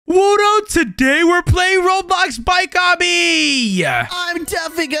Wudo, today we're playing Roblox Bike Obby. I'm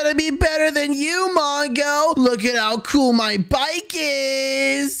definitely gonna be better than you, Mongo. Look at how cool my bike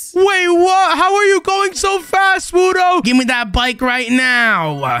is. Wait, what? How are you going so fast, Wudo? Give me that bike right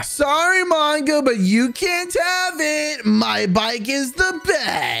now. Sorry, Mongo, but you can't have it. My bike is the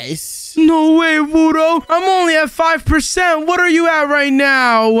best. No way, Wudo. I'm only at 5%. What are you at right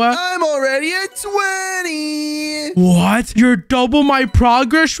now? I'm already at 20. What? You're double my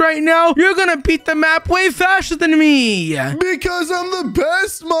progress right now? You're gonna beat the map way faster than me. Because I'm the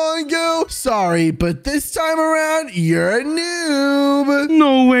best, Mongo. Sorry, but this time around, you're a noob.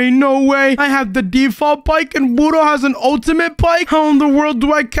 No way, no way. I have the default bike and Wudo has an ultimate bike. How in the world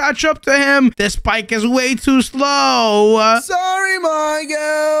do I catch up to him? This bike is way too slow. Sorry,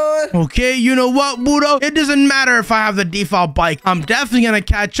 Mongo. Okay, you know what, Wudo? It doesn't matter if I have the default bike. I'm definitely gonna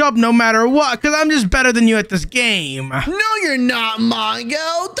catch up no matter what, because I'm just better than you at this game. No, you're not,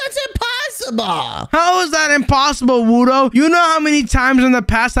 Mongo. That's impossible. How is that impossible, Wudo? You know how many times in the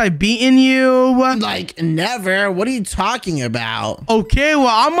past I've beaten you? Like, never. What are you talking about? Okay, well,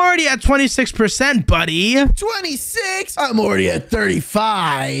 I'm already at 26%, buddy. 26? I'm already at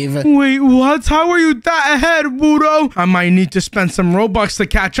 35. Wait, what? How are you that ahead, Wudo? I might need to spend some Robux to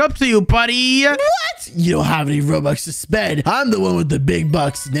catch up to you, buddy. What? You don't have any Robux to spend. I'm the one with the big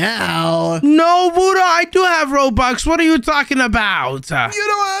bucks now. No, Wudo, I do have Robux. What are you talking about? You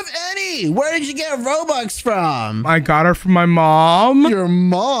don't have any. Where did you get Robux from? I got her from my mom. Your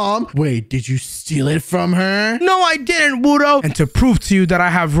mom? Wait, did you steal it from her? No, I didn't, Wudo. And to prove to you that I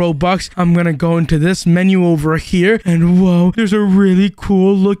have Robux, I'm gonna go into this menu over here. And whoa, there's a really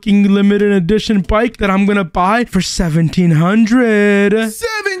cool looking limited edition bike that I'm gonna buy for 1,700.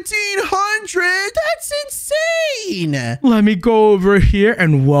 1,700? That's insane. Let me go over here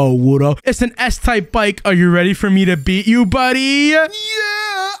and whoa, Wudo. It's an S-type bike. Are you ready for me to beat you, buddy? Yeah,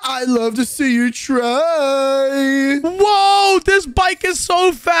 I'd love to see you try. Whoa, this bike is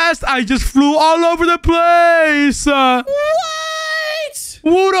so fast. I just flew all over the place. What?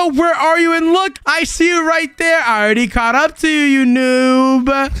 Wudo, where are you? And look, I see you right there. I already caught up to you, you noob.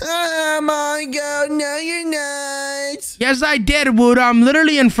 Oh my god, no you're not. Yes, I did, Wudo. I'm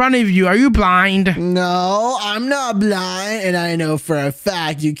literally in front of you. Are you blind? No, I'm not blind, and I know for a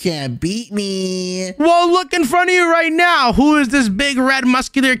fact you can't beat me. Well, look in front of you right now. Who is this big, red,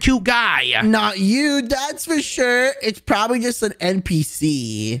 muscular, cute guy? Not you, that's for sure. It's probably just an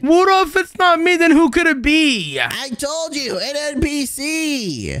NPC. Wudo, if it's not me, then who could it be? I told you, an NPC.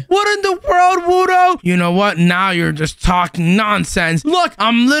 What in the world, Wudo? You know what? Now you're just talking nonsense. Look,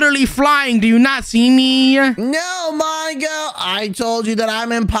 I'm literally flying. Do you not see me? No, Mongo. I told you that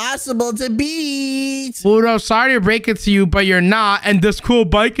I'm impossible to beat. Wudo, sorry to break it to you, but you're not. And this cool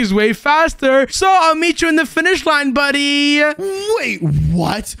bike is way faster. So I'll meet you in the finish line, buddy. Wait,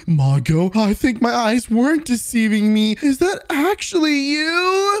 what? Mongo, I think my eyes weren't deceiving me. Is that actually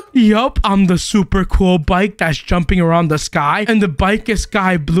you? Yup, I'm the super cool bike that's jumping around the sky. And the bike is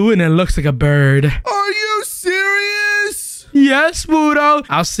sky blue and it looks like a bird. Are you serious? Yes, Wudo.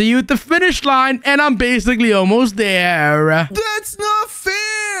 I'll see you at the finish line and I'm basically almost there. That's not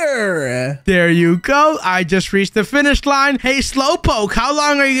fair. There you go. I just reached the finish line. Hey, Slowpoke, how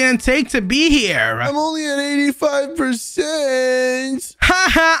long are you going to take to be here? I'm only at 85%.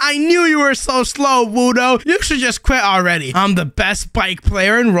 Haha, I knew you were so slow, Wudo. You should just quit already. I'm the best bike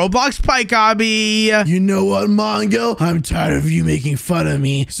player in Roblox Bike Obby. You know what, Mongo? I'm tired of you making fun of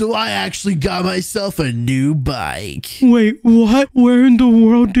me, so I actually got myself a new bike. Wait, what? Where in the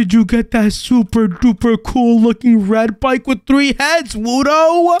world did you get that super duper cool looking red bike with 3 heads,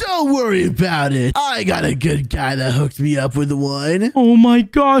 Wudo? Don't worry about it. I got a good guy that hooked me up with one. Oh my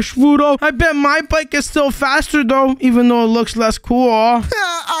gosh, Wudo. I bet my bike is still faster though, even though it looks less cool.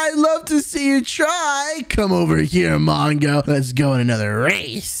 I'd love to see you try. Come over here, Mongo. Let's go in another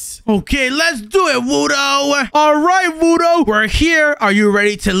race. Okay, let's do it, Wudo. All right, Wudo. We're here. Are you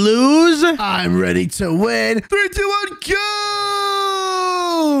ready to lose? I'm ready to win. 3, 2, 1, go!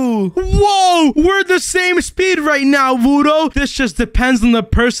 Whoa, we're the same speed right now, Wudo. This just depends on the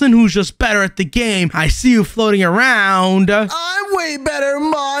person who's just better at the game. I see you floating around. I'm way better,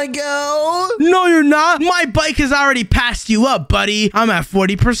 Mongo. No, you're not. My bike has already passed you up, buddy. I'm at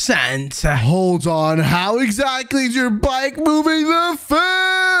 40%. Hold on. How exactly is your bike moving the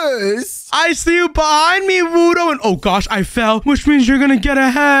fast? I see you behind me, Wudo. And oh gosh, I fell, which means you're gonna get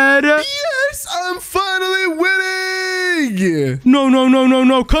ahead. Yes, I'm finally winning.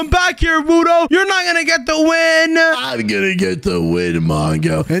 No. Come back here, Wudo. You're not gonna get the win. I'm gonna get the win,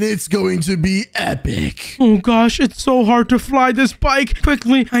 Mongo, and it's going to be epic. Oh gosh, it's so hard to fly this bike.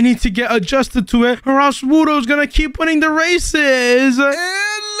 Quickly, I need to get adjusted to it, or else Wudo's gonna keep winning the races. And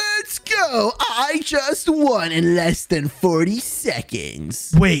Mongo, I just won in less than 40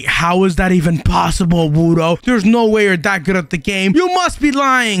 seconds. Wait, how is that even possible, Wudo? There's no way you're that good at the game. You must be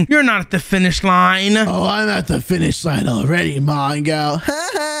lying. You're not at the finish line. Oh, I'm at the finish line already, Mongo.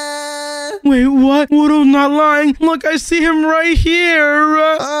 Wait, what? Wudo's not lying. Look, I see him right here.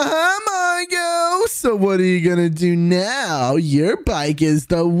 Mongo. So what are you gonna do now? Your bike is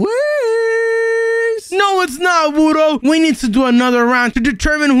the worst. No, it's not, Wudo. We need to do another round to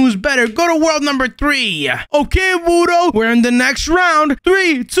determine who's better. Go to world number 3. Okay, Wudo, we're in the next round.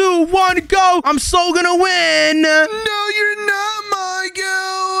 3, 2, 1, go. I'm so gonna win. No, you're not,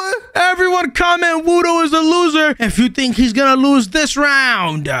 Mongo. Everyone comment Wudo is a loser if you think he's gonna lose this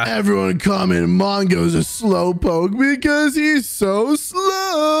round. Everyone comment Mongo's a slowpoke because he's so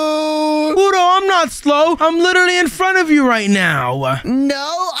slow. Wudo, I'm not slow. I'm literally in front of you right now.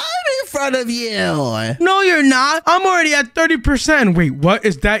 No, I'm in front of you. No, you're not. I'm already at 30%. Wait, what?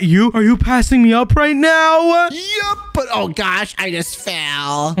 Is that you? Are you passing me up right now? Yup, but oh gosh, I just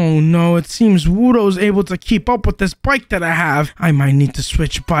fell. Oh no, it seems Wudo's able to keep up with this bike that I have. I might need to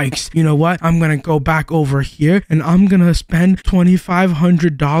switch bikes. You know what? I'm gonna go back over here and I'm gonna spend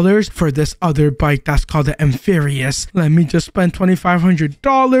 $2,500 for this other bike that's called the Amphibious. Let me just spend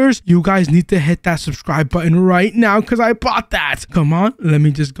 $2,500. You guys need to hit that subscribe button right now because I bought that. Come on, let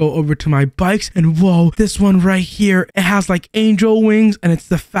me just go over to my bikes and whoa, this one right here, it has like angel wings and it's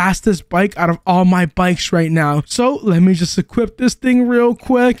the fastest bike out of all my bikes right now. So let me just equip this thing real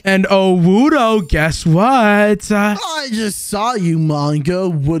quick. And oh, Wudo, guess what? I just saw you,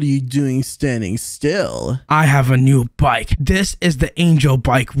 Mongo. What are you doing standing still? I have a new bike. This is the angel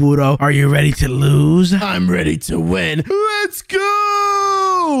bike, Wudo. Are you ready to lose? I'm ready to win. Let's go!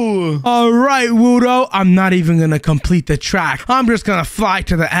 All right, Wudo. I'm not even gonna complete the track. I'm just gonna fly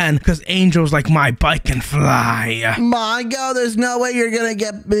to the end because angels like my bike can fly. Mongo, there's no way you're gonna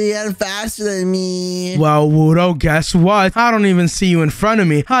get me in faster than me. Well, Wudo, guess what? I don't even see you in front of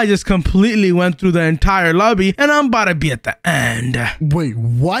me. I just completely went through the entire lobby and I'm about to be at the end. Wait,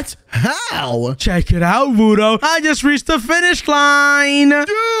 what? How? Check it out, Wudo. I just reached the finish line. Dude,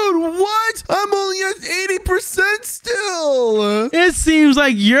 what? I'm only at 80% still. It seems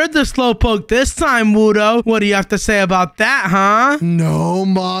like you're the slowpoke this time, Wudo. What do you have to say about that, huh? No,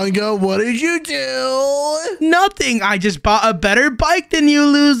 Mongo, what did you do? Nothing. I just bought a better bike than you,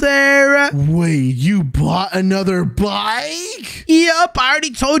 loser. Wait, you bought another bike? Yup, I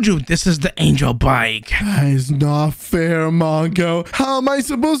already told you. This is the angel bike. That is not fair, Mongo. How am I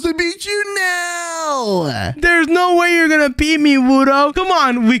supposed to beat you now? There's no way you're gonna beat me, Wudo. Come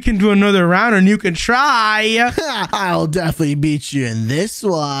on, we can do another round and you can try. I'll definitely beat you in this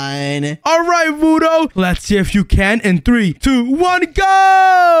one. All right, Wudo. Let's see if you can in 3, 2, 1,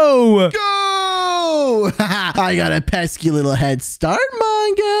 go! Go! I got a pesky little head start,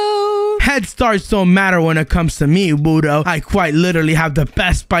 Mongo. Head starts don't matter when it comes to me, Wudo. I quite literally have the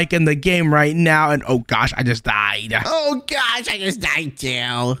best bike in the game right now. And oh gosh, I just died. Oh gosh, I just died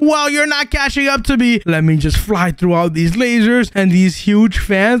too. Well, you're not catching up to me. Let me just fly through all these lasers and these huge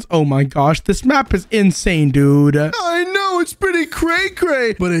fans. Oh my gosh, this map is insane, dude. I know, it's pretty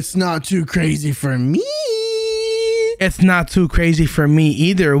cray-cray, but it's not too crazy for me. It's not too crazy for me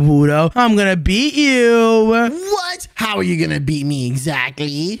either, Wudo. I'm gonna beat you. What? How are you gonna beat me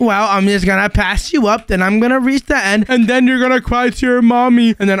exactly? Well, I'm just gonna pass you up, then I'm gonna reach the end, and then you're gonna cry to your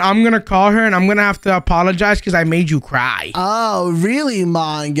mommy, and then I'm gonna call her, and I'm gonna have to apologize because I made you cry. Oh, really,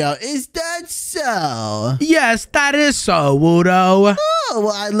 Mongo? Is that so? Yes, that is so, Wudo. Oh,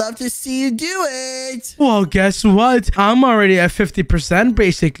 well, I'd love to see you do it. Well, guess what? I'm already at 50%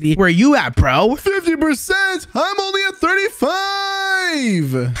 basically. Where you at, bro? 50%? I'm only at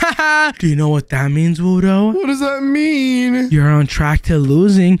 35. Haha. Do you know what that means, Wudo? What does that mean? You're on track to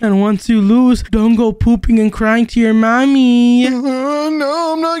losing, and once you lose, don't go pooping and crying to your mommy.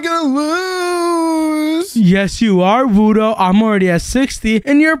 No, I'm not gonna lose. Yes, you are, Wudo. I'm already at 60,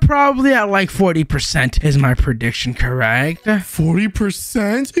 and you're probably at like 40%. Is my prediction correct?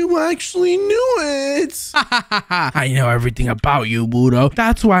 40%? You actually knew it. I know everything about you, Wudo.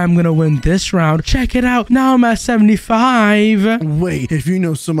 That's why I'm gonna win this round. Check it out. Now I'm at 75. Wait, if you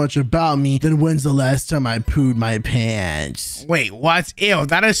know so much about me, then when's the last time I pooed my pants? Wait, what? Ew,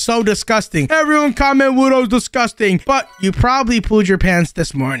 that is so disgusting. Everyone comment Wudo's disgusting, but you probably pooed your pants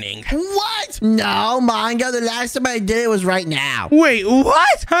this morning. What? No, Mongo, the last time I did it was right now. Wait,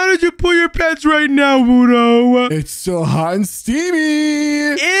 what? How did you poo your pants right now, Wudo? It's so hot and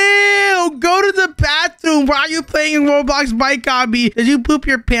steamy. Ew, go to the bathroom why are you playing Roblox Bike, Obby? Did you poop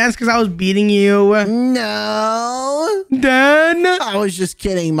your pants because I was beating you? No. Then? I was just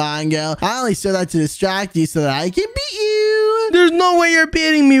kidding, Mongo. I only said that to distract you so that I can beat you. There's no way you're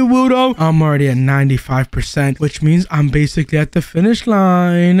beating me, Wudo. I'm already at 95%, which means I'm basically at the finish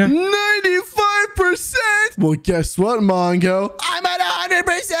line. 95%? Well, guess what, Mongo? I'm at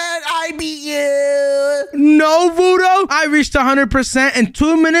 100%. I beat you. No, Wudo. I reached 100% in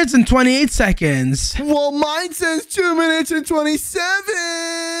 2 minutes and 28 seconds. Well, mine says 2 minutes and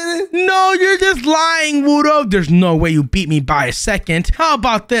 27. No, you're just lying, Wudo. There's no way you beat me by a second. How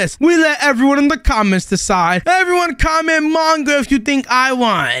about this? We let everyone in the comments decide. Everyone comment Mongo if you think I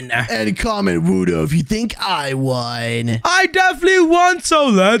won. And comment Wudo if you think I won. I definitely won, so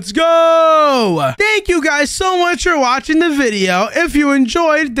let's go. Thank you guys so much for watching the video. If you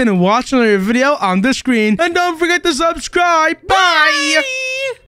enjoyed, then watch another video on the screen. And don't forget to subscribe. Bye.